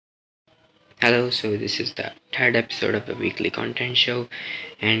Hello, so this is the third episode of the weekly content show,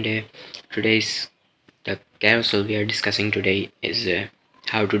 and today's the carousel we are discussing today is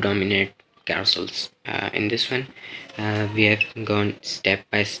how to dominate carousels. In this one, we have gone step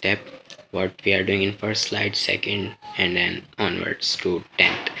by step what we are doing in first slide, second, and then onwards to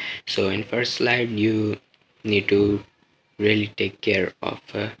 10th. So in first slide, you need to really take care of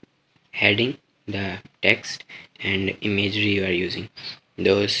heading, the text, and imagery you are using.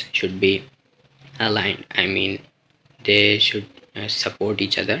 Those should be aligned. I mean, they should support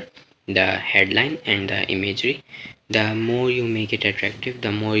each other, the headline and the imagery. The more you make it attractive,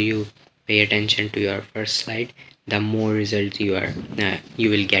 the more you pay attention to your first slide, the more results you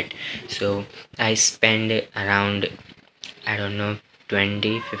will get. So I spend around, I don't know,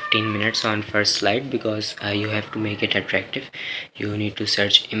 20-15 minutes on first slide because you have to make it attractive. You need to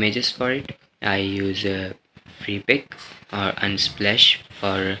search images for it. I use Freepik or Unsplash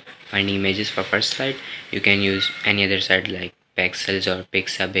for finding images for first slide. You can use any other site like Pexels or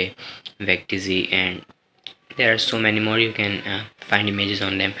Pixabay, Vectizy, and there are so many more. You can find images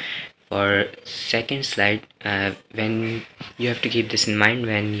on them. For second slide, when you have to keep this in mind,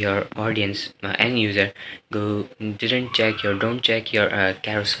 when your audience, any user, don't check your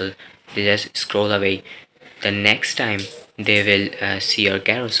carousel, they just scroll away. The next time they will see your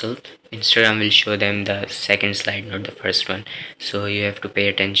carousel, Instagram will show them the second slide, not the first one. So you have to pay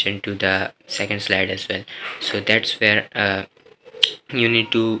attention to the second slide as well. So that's where you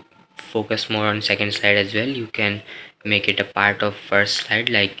need to focus more on second slide as well. You can make it a part of first slide,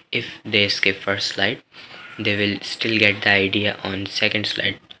 like if they skip first slide, they will still get the idea on second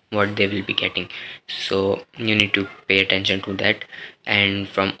slide what they will be getting. So you need to pay attention to that. And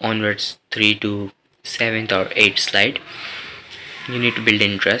from onwards 3 to 7th or 8th slide, you need to build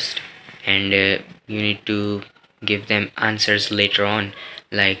interest, and you need to give them answers later on.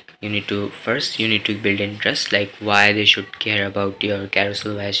 Like you need to build interest, like why they should care about your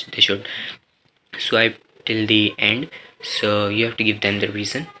carousel, why they should swipe till the end. So you have to give them the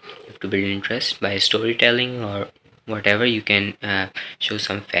reason. You have to build interest by storytelling or whatever. You can show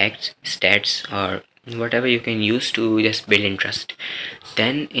some facts, stats, or whatever you can use to just build interest.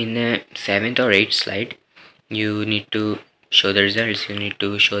 Then in a 7th or 8th slide, you need to show the results. You need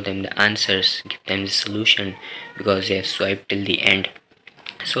to show them the answers, give them the solution, because they have swiped till the end.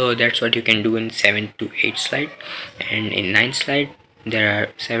 So that's what you can do in 7th to 8th slide. And in 9th slide, there are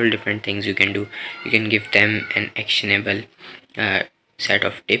several different things you can do. You can give them an actionable set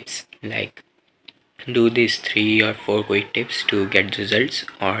of tips, like do these 3 or 4 quick tips to get results,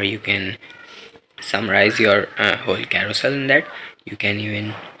 or you can summarize your whole carousel in that. You can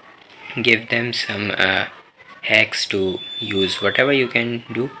even give them some hacks to use. Whatever you can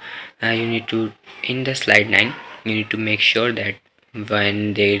do, you need to, in the slide 9, you need to make sure that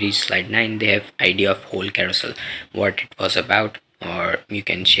when they reach slide 9, they have idea of whole carousel, what it was about. Or you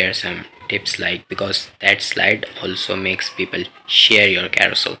can share some tips, like, because that slide also makes people share your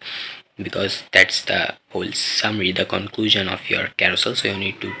carousel, because that's the whole summary, the conclusion of your carousel. So you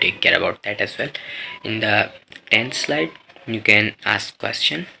need to take care about that as well. In the 10th slide, you can ask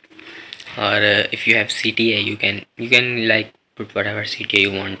question, or if you have CTA, you can like put whatever CTA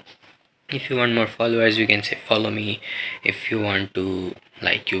you want. If you want more followers, you can say follow me. If you want to,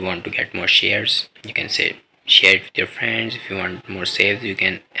 like, you want to get more shares, you can say share it with your friends. If you want more saves, you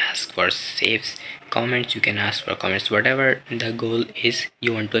can ask for saves. Comments, you can ask for comments. Whatever the goal is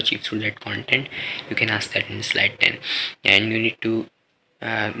you want to achieve through that content, you can ask that in slide 10. And you need to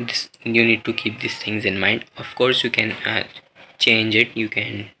you need to keep these things in mind. Of course, you can change it. You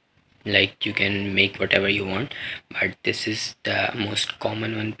can, like, you can make whatever you want, but this is the most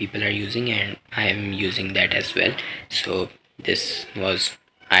common one people are using, and I am using that as well. So this was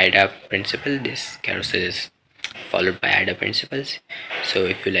AIDA principle. This carousel is followed by AIDA principles. So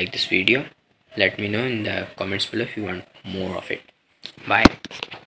if you like this video, let me know in the comments below if you want more of it. Bye.